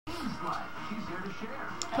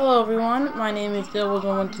Hello everyone, my name is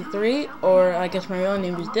Dylan123, or I guess my real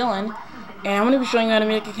name is Dylan, and I'm going to be showing you how to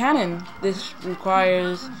make a cannon. This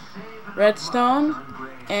requires redstone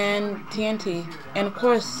and TNT, and of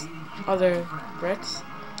course other bricks.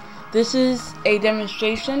 This is a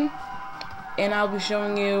demonstration, and I'll be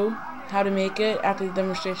showing you how to make it after the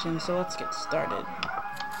demonstration, so let's get started.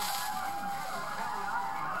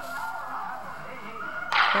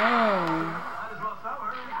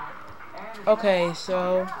 Okay,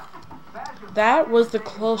 so that was the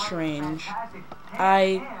close range.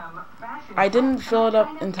 I didn't fill it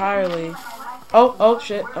up entirely. Oh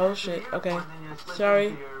shit, okay.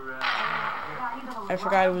 Sorry. I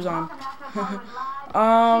forgot it was on.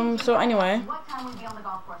 So anyway,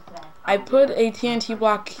 I put a TNT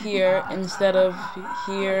block here instead of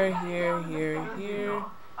here.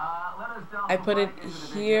 I put it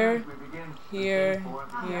here,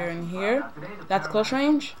 and here. That's close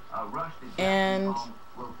range, and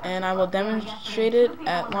I will demonstrate it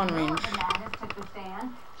at long range.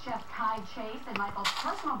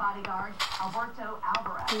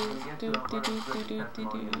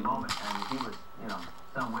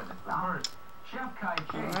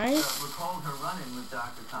 Alright. Recalled her run-in with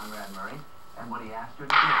Dr. Conrad Murray and what he asked her to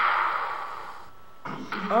do.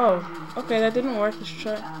 Oh, okay, that didn't work. Let's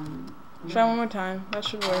try one more time. That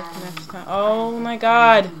should work next time. Oh my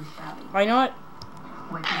god. You know what?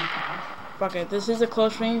 Fuck it. This is a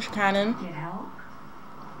close range cannon.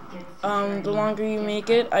 The longer you make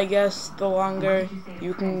it, I guess the longer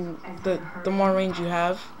you can, the more range you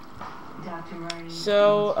have.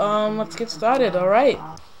 So, let's get started, alright?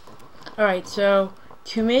 Alright, so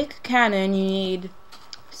to make a cannon, you need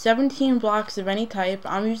 17 blocks of any type.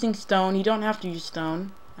 I'm using stone. You don't have to use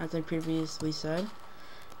stone, as I previously said.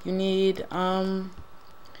 You need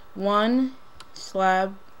one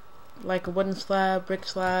slab, like a wooden slab, brick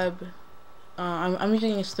slab. I'm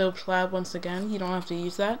using a stove slab once again. You don't have to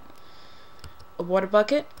use that. A water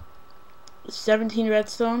bucket, 17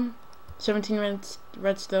 redstone, 17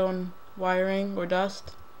 redstone wiring or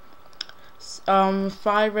dust.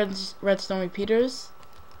 5 redstone repeaters,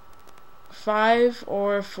 5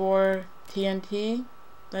 or 4 TNT,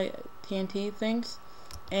 like TNT things,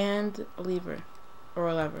 and a lever, or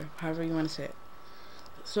a lever, however you want to say it.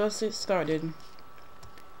 So let's get started.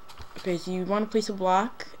 Okay, so you want to place a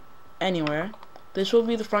block anywhere. This will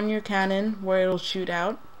be the front of your cannon where it'll shoot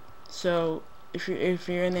out. So if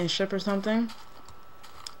you're in a ship or something,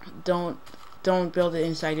 don't build it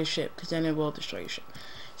inside your ship, because then it will destroy your ship.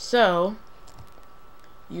 So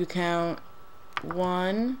you count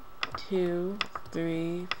 1, 2,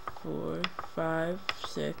 3, 4, 5,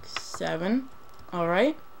 6, 7.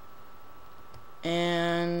 Alright.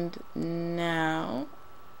 And now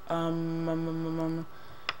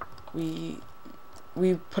we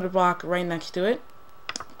put a block right next to it.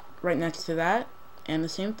 Right next to that. And the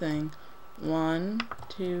same thing. 1,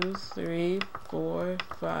 2, 3, 4,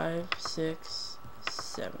 5, 6,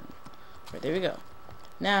 7. Right, there we go.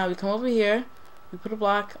 Now we come over here. We put a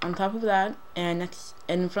block on top of that, and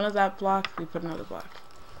in front of that block, we put another block.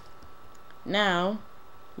 Now,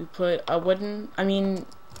 we put a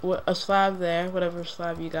slab there, whatever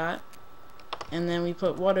slab you got, and then we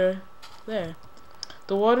put water there.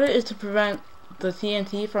 The water is to prevent the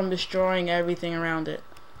TNT from destroying everything around it.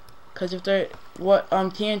 Because if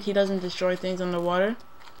TNT doesn't destroy things underwater,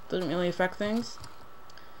 doesn't really affect things.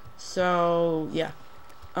 So yeah.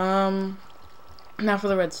 Now for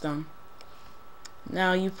the redstone.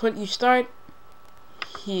 Now you start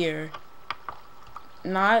here,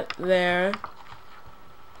 not there,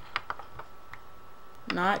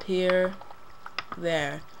 not here,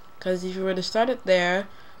 there. Because if you were to start it there,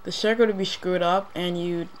 the circuit would be screwed up,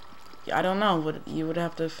 and I don't know, you would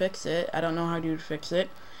have to fix it. I don't know how you would fix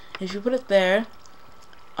it. If you put it there,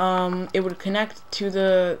 it would connect to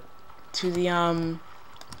the TNT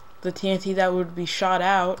that would be shot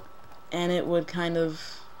out, and it would kind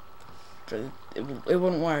of. It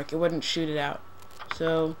wouldn't work. It wouldn't shoot it out.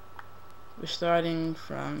 So we're starting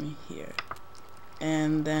from here,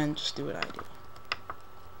 and then just do what I do.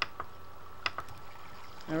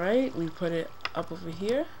 Alright, we put it up over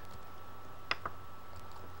here.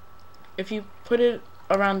 If you put it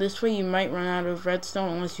around this way, you might run out of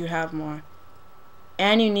redstone unless you have more.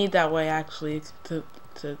 And you need that way actually to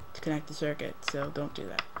connect the circuit, so don't do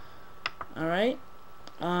that. Alright.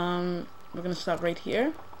 We're gonna stop right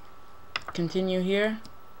here. Continue here.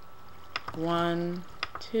 1,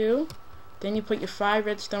 2. Then you put your 5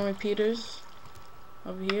 redstone repeaters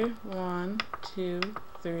over here. 1, 2,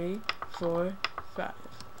 3, 4, 5.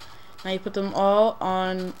 Now you put them all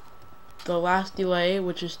on the last delay,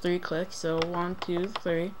 which is 3 clicks. So 1, 2,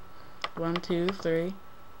 3. 1, 2, 3.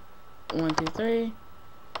 1, 2, 3. 1,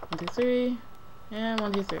 2, 3. And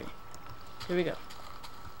 1, 2, 3. Here we go.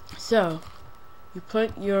 So, you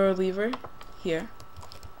put your lever here.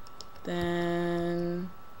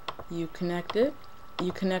 Then you connect it.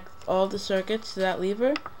 You connect all the circuits to that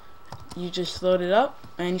lever. You just load it up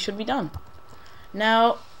and you should be done.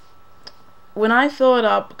 Now, when I fill it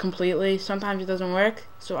up completely, sometimes it doesn't work,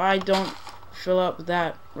 so I don't fill up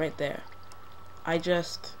that right there. I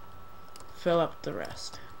just fill up the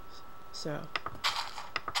rest. So,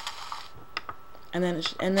 and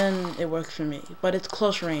then it works for me, but it's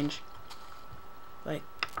close range. Like,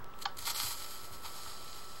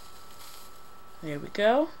 there we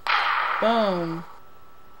go. Boom.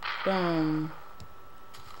 Boom.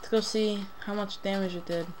 Let's go see how much damage it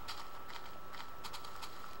did.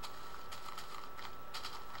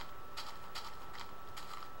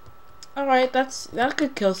 Alright, that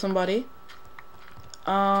could kill somebody.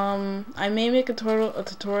 I may make a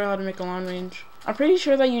tutorial how to make a long range. I'm pretty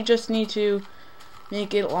sure that you just need to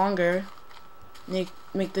make it longer. Make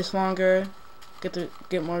this longer.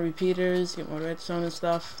 Get more repeaters, get more redstone and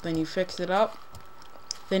stuff. Then you fix it up.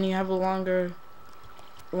 Then you have a longer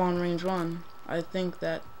long range one. I think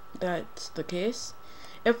that's the case.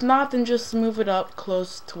 If not, then just move it up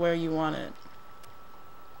close to where you want it.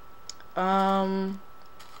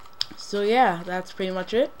 So yeah, that's pretty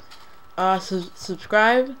much it.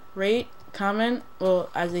 Subscribe, rate, comment. Well,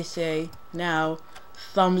 as they say now,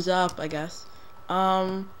 thumbs up, I guess.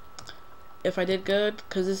 If I did good,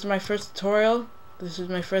 because this is my first tutorial. This is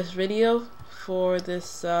my first video for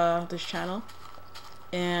this this channel,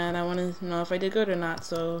 and I want to know if I did good or not.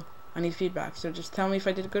 So I need feedback. So just tell me if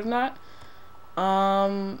I did good or not.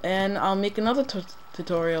 And I'll make another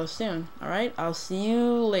tutorial soon. Alright, I'll see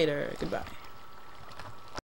you later. Goodbye.